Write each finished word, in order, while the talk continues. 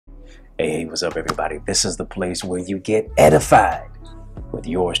Hey, what's up, everybody? This is the place where you get edified with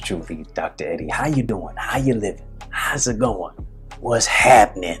yours truly, Dr. Eddie. How you doing? How you living? How's it going? What's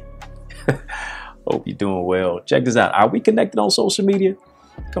happening? Hope you're doing well. Check this out. Are we connected on social media?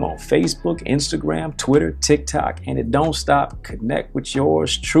 Come on, Facebook, Instagram, Twitter, TikTok, and it don't stop. Connect with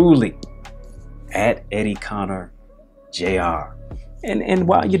yours truly at Eddie Connor Jr. And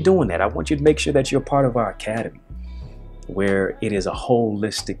while you're doing that, I want you to make sure that you're part of our academy, where it is a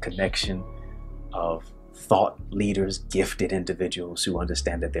holistic connection of thought leaders, gifted individuals who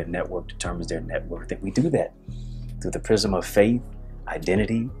understand that their network determines their net worth. And we do that through the prism of faith,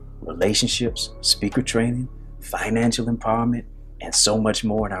 identity, relationships, speaker training, financial empowerment, and so much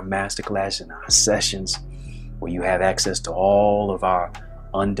more in our masterclass and our sessions, where you have access to all of our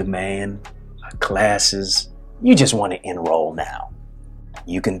on-demand classes. You just want to enroll now.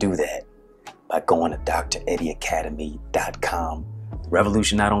 You can do that by going to DrEddieCacademy.com. The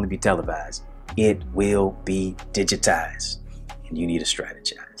revolution not only be televised, it will be digitized, and you need to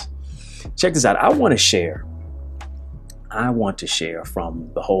strategize. Check this out. I want to share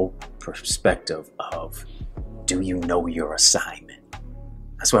from the whole perspective of, do you know your assignment?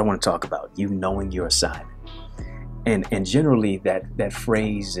 That's what I want to talk about, you knowing your assignment. And generally that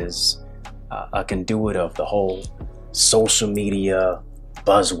phrase is a conduit of the whole social media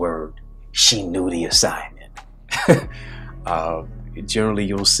buzzword, she knew the assignment. Generally,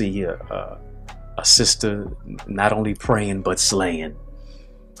 you'll see a sister not only praying but slaying.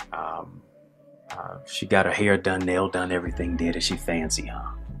 She got her hair done, nail done, everything did, and she fancy,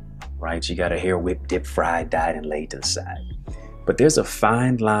 huh? Right? She got her hair whipped, dipped, fried, dyed, and laid to the side. But there's a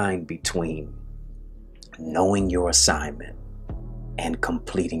fine line between knowing your assignment and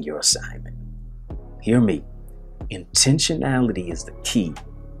completing your assignment. Hear me. Intentionality is the key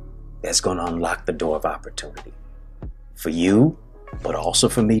that's going to unlock the door of opportunity for you, but also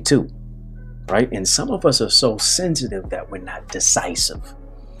for me too, right? And some of us are so sensitive that we're not decisive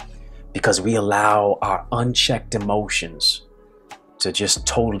because we allow our unchecked emotions to just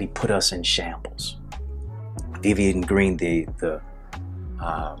totally put us in shambles. Vivian Green, the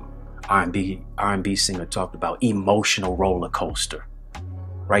R&B singer, talked about emotional roller coaster.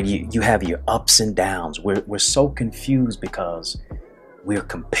 Right? You have your ups and downs. We're so confused because we're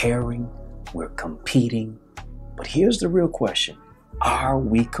comparing, we're competing. But here's the real question. Are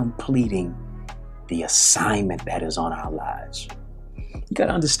we completing the assignment that is on our lives? You got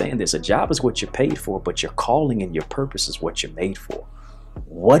to understand this. A job is what you're paid for, but your calling and your purpose is what you're made for.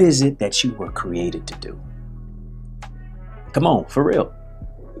 What is it that you were created to do? Come on, for real.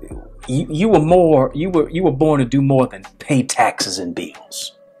 You were born to do more than pay taxes and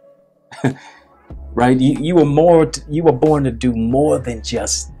bills. Right? You were born to do more than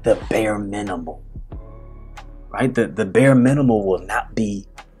just the bare minimum. Right? The bare minimum will not be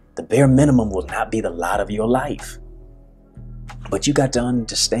the lot of your life. But you got to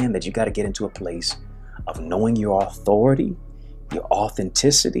understand that you got to get into a place of knowing your authority, your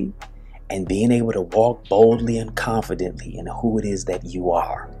authenticity, and being able to walk boldly and confidently in who it is that you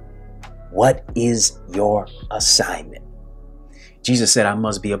are. What is your assignment? Jesus said, I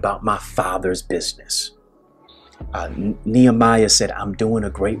must be about my Father's business. Nehemiah said, I'm doing a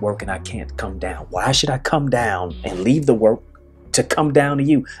great work and I can't come down. Why should I come down and leave the work to come down to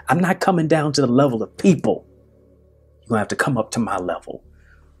you? I'm not coming down to the level of people. You're going to have to come up to my level.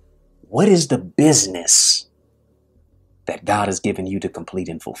 What is the business that God has given you to complete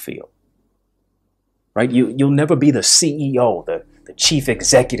and fulfill? Right? You'll never be the CEO, the chief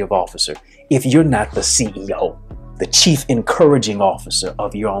executive officer, if you're not the CEO, the chief encouraging officer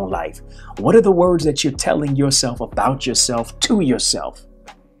of your own life. What are the words that you're telling yourself about yourself to yourself?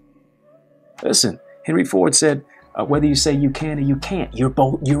 Listen, Henry Ford said, whether you say you can or you can't, you're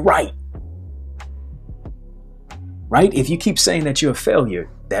right. Right? If you keep saying that you're a failure,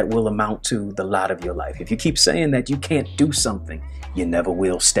 that will amount to the lot of your life. If you keep saying that you can't do something, you never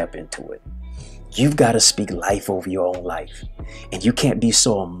will step into it. You've got to speak life over your own life. And you can't be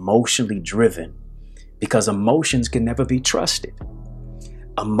so emotionally driven, because emotions can never be trusted.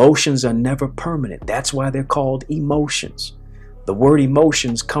 Emotions are never permanent. That's why they're called emotions. The word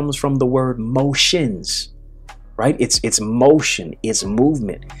emotions comes from the word motions, right? It's motion, it's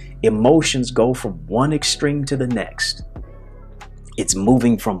movement. Emotions go from one extreme to the next. It's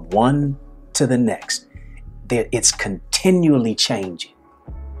moving from one to the next. It's continually changing.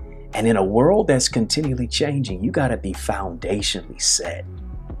 And in a world that's continually changing, you got to be foundationally set.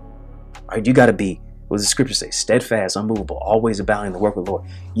 Right? You got to be, what does the scripture say? Steadfast, unmovable, always abounding in the work of the Lord.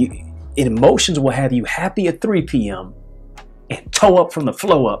 Emotions will have you happy at 3 p.m. and toe up from the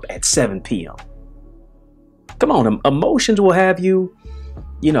flow up at 7 p.m. Come on, emotions will have you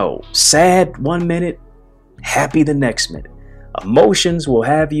sad one minute, happy the next minute. Emotions will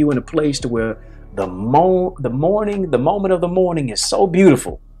have you in a place to where the moment of the morning is so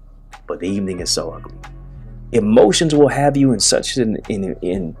beautiful, but the evening is so ugly. Emotions will have you in such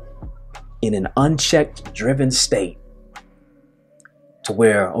in an unchecked, driven state to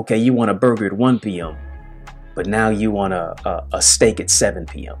where, okay, you want a burger at 1 p.m., but now you want a steak at 7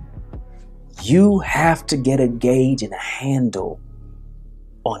 p.m. You have to get a gauge and a handle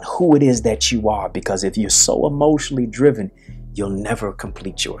on who it is that you are, because if you're so emotionally driven, you'll never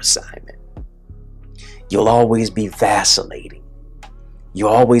complete your assignment. You'll always be vacillating. You'll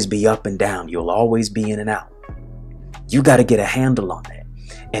always be up and down. You'll always be in and out. You got to get a handle on that.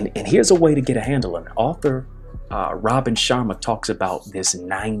 And here's a way to get a handle on it. Author Robin Sharma talks about this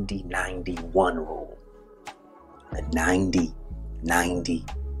 90-91 rule. The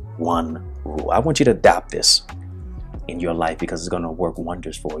 90-91 rule. I want you to adopt this in your life because it's going to work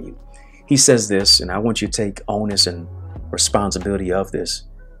wonders for you. He says this, and I want you to take onus and responsibility of this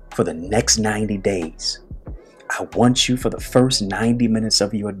for the next 90 days. I want you for the first 90 minutes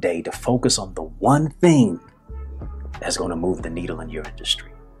of your day to focus on the one thing that's going to move the needle in your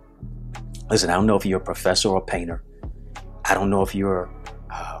industry. Listen, I don't know if you're a professor or a painter. I don't know if you're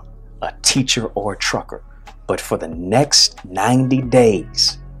a teacher or a trucker. But for the next 90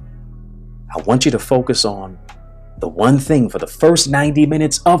 days, I want you to focus on the one thing for the first 90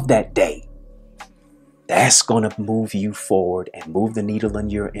 minutes of that day. That's going to move you forward and move the needle in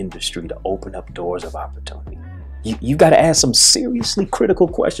your industry to open up doors of opportunity. You've got to ask some seriously critical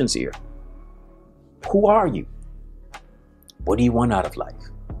questions here. Who are you? What do you want out of life?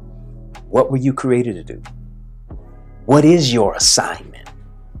 What were you created to do? What is your assignment?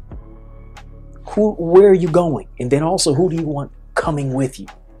 Where are you going? And then also, who do you want coming with you?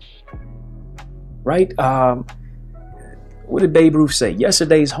 Right? What did Babe Ruth say?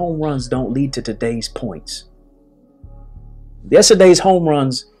 Yesterday's home runs don't lead to today's points. Yesterday's home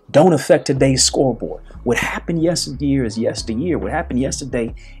runs don't affect today's scoreboard. What happened yesteryear is yesteryear. What happened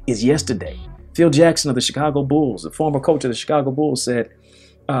yesterday is yesterday. Phil Jackson of the Chicago Bulls, the former coach of the Chicago Bulls, said,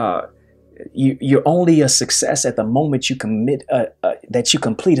 you're only a success at the moment you commit that you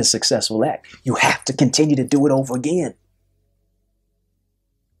complete a successful act. You have to continue to do it over again.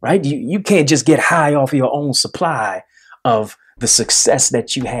 Right? You can't just get high off your own supply of the success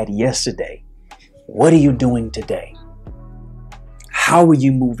that you had yesterday. What are you doing today? How are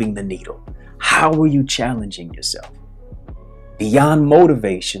you moving the needle? How are you challenging yourself? Beyond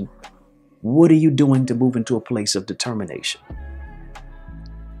motivation, what are you doing to move into a place of determination?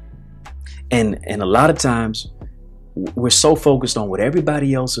 And a lot of times we're so focused on what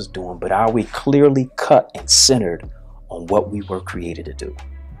everybody else is doing, but are we clearly cut and centered on what we were created to do?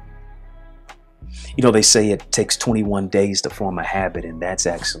 They say it takes 21 days to form a habit, and that's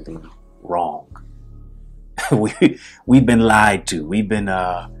actually wrong. We've been lied to. We've been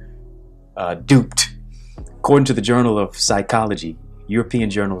duped. According to the Journal of Psychology, European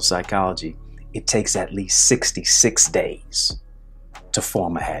Journal of Psychology, it takes at least 66 days to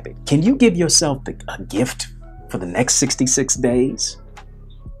form a habit. Can you give yourself a gift for the next 66 days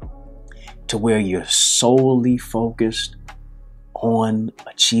to where you're solely focused on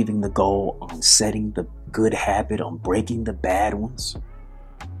achieving the goal, on setting the good habit, on breaking the bad ones?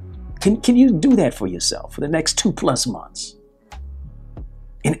 Can you do that for yourself for the next 2+ months?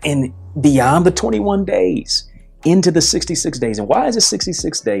 And beyond the 21 days, into the 66 days. And why is it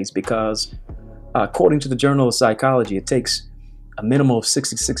 66 days? Because according to the Journal of Psychology, it takes a minimum of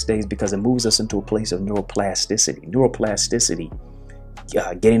 66 days because it moves us into a place of neuroplasticity. Neuroplasticity,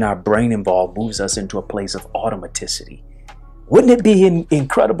 getting our brain involved, moves us into a place of automaticity. Wouldn't it be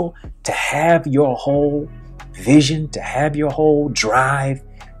incredible to have your whole vision, to have your whole drive,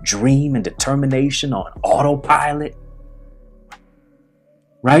 dream, and determination on autopilot?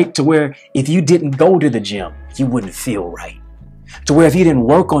 Right? To where if you didn't go to the gym, you wouldn't feel right. To where if you didn't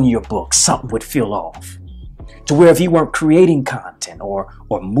work on your book, something would feel off. To where if you weren't creating content or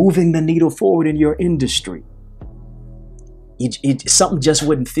moving the needle forward in your industry, something just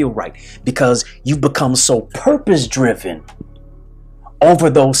wouldn't feel right, because you've become so purpose-driven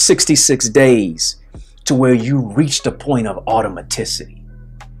over those 66 days to where you reached a point of automaticity.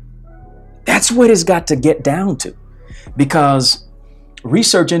 That's what it's got to get down to, because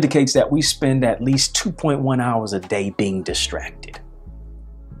research indicates that we spend at least 2.1 hours a day being distracted.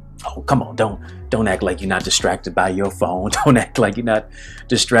 Oh, come on, don't act like you're not distracted by your phone. Don't act like you're not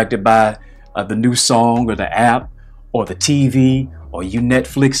distracted by the new song or the app or the TV, or you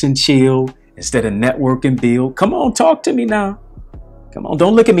Netflix and chill instead of network and build. Come on, talk to me now. Come on,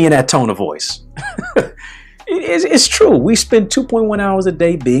 don't look at me in that tone of voice. It's true. We spend 2.1 hours a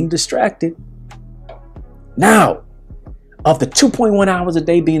day being distracted. Now, of the 2.1 hours a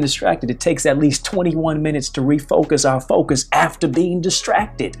day being distracted, it takes at least 21 minutes to refocus our focus after being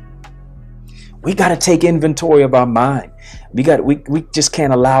distracted. We got to take inventory of our mind. We just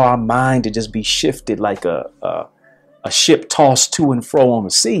can't allow our mind to just be shifted like a ship tossed to and fro on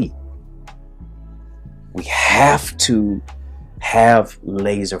the sea. We have to have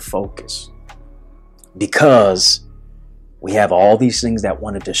laser focus because we have all these things that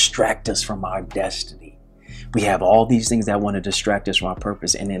want to distract us from our destiny. We have all these things that want to distract us from our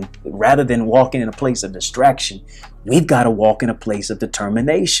purpose. And then rather than walking in a place of distraction, we've got to walk in a place of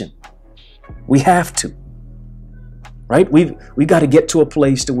determination. We have to, right? We've got to get to a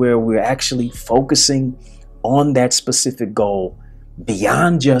place to where we're actually focusing on that specific goal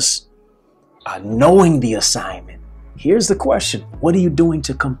beyond just knowing the assignment. Here's the question. What are you doing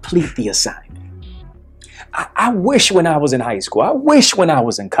to complete the assignment? I wish when I was in high school, I wish when I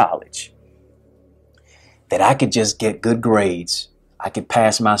was in college, that I could just get good grades. I could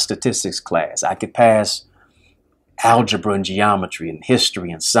pass my statistics class. I could pass algebra and geometry and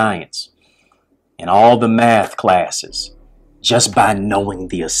history and science and all the math classes just by knowing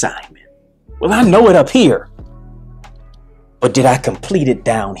the assignment. Well, I know it up here, but did I complete it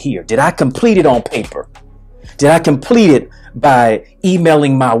down here? Did I complete it on paper? Did I complete it by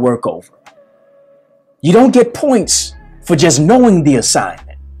emailing my work over? You don't get points for just knowing the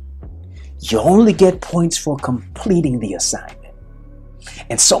assignment. You only get points for completing the assignment.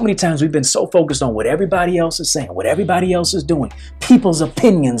 And so many times we've been so focused on what everybody else is saying, what everybody else is doing. People's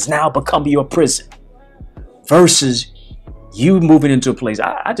opinions now become your prison versus you moving into a place.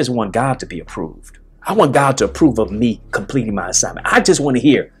 I just want God to be approved. I want God to approve of me completing my assignment. I just want to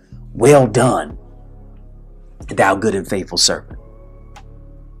hear, well done, thou good and faithful servant.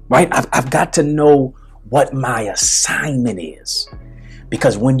 Right? I've got to know what my assignment is.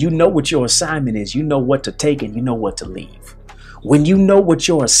 Because when you know what your assignment is, you know what to take and you know what to leave. When you know what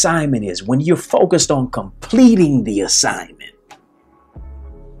your assignment is, when you're focused on completing the assignment,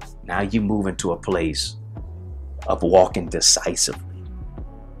 now you move into a place of walking decisively,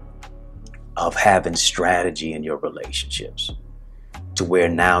 of having strategy in your relationships, to where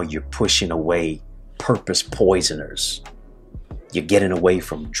now you're pushing away purpose poisoners. You're getting away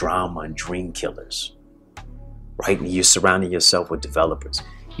from drama and dream killers. Right? And you're surrounding yourself with developers.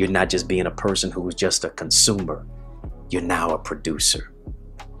 You're not just being a person who is just a consumer. You're now a producer.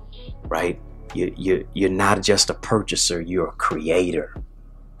 Right? You're not just a purchaser. You're a creator.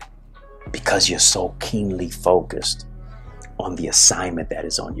 Because you're so keenly focused on the assignment that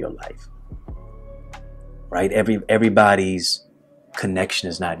is on your life. Right? Everybody's connection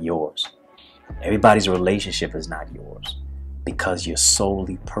is not yours. Everybody's relationship is not yours. Because you're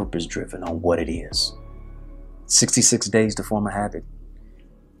solely purpose driven on what it is. 66 days to form a habit.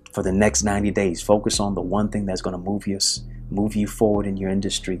 For the next 90 days, focus on the one thing that's going to move you forward in your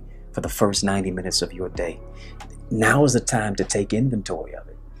industry for the first 90 minutes of your day. Now is the time to take inventory of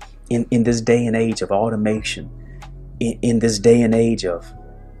it. In this day and age of automation, in this day and age of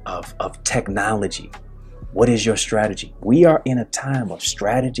technology, what is your strategy? We are in a time of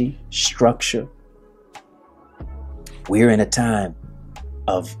strategy, structure. We're in a time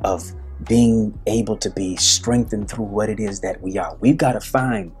of being able to be strengthened through what it is that we are. We've got to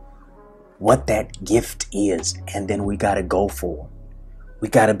find what that gift is, and then we got to go for it. We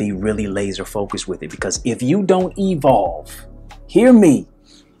got to be really laser focused with it, because if you don't evolve, hear me,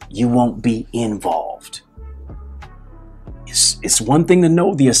 you won't be involved. It's one thing to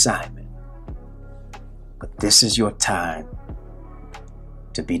know the assignment, but this is your time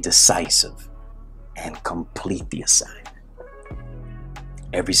to be decisive and complete the assignment.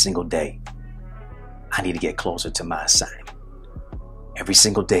 Every single day, I need to get closer to my assignment. Every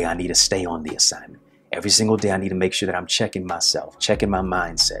single day, I need to stay on the assignment. Every single day, I need to make sure that I'm checking myself, checking my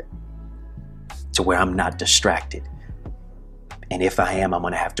mindset to where I'm not distracted. And if I am, I'm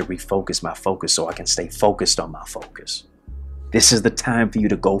going to have to refocus my focus so I can stay focused on my focus. This is the time for you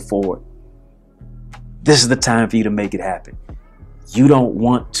to go forward. This is the time for you to make it happen. You don't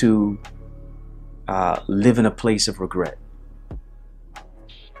want to live in a place of regret.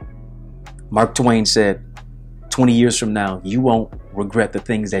 Mark Twain said, 20 years from now, you won't regret the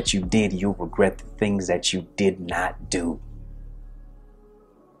things that you did. You'll regret the things that you did not do.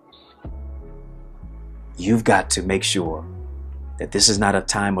 You've got to make sure that this is not a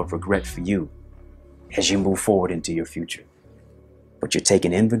time of regret for you as you move forward into your future. But you're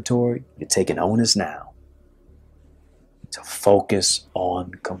taking inventory, you're taking onus now to focus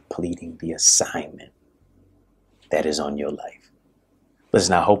on completing the assignment that is on your life.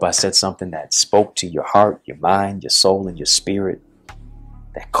 Listen, I hope I said something that spoke to your heart, your mind, your soul, and your spirit,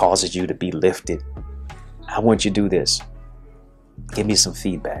 that causes you to be lifted. I want you to do this. Give me some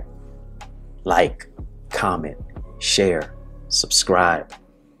feedback. Like, comment, share, subscribe.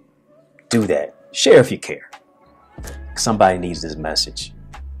 Do that. Share if you care. Somebody needs this message.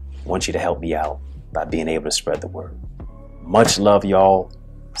 I want you to help me out by being able to spread the word. Much love, y'all.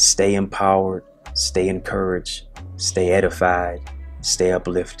 Stay empowered, stay encouraged, stay edified, stay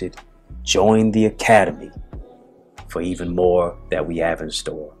uplifted. Join the academy for even more that we have in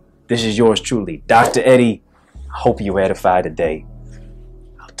store. This is yours truly, Dr. Eddie. I hope you were edified today.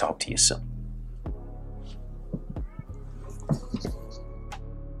 I'll talk to you soon.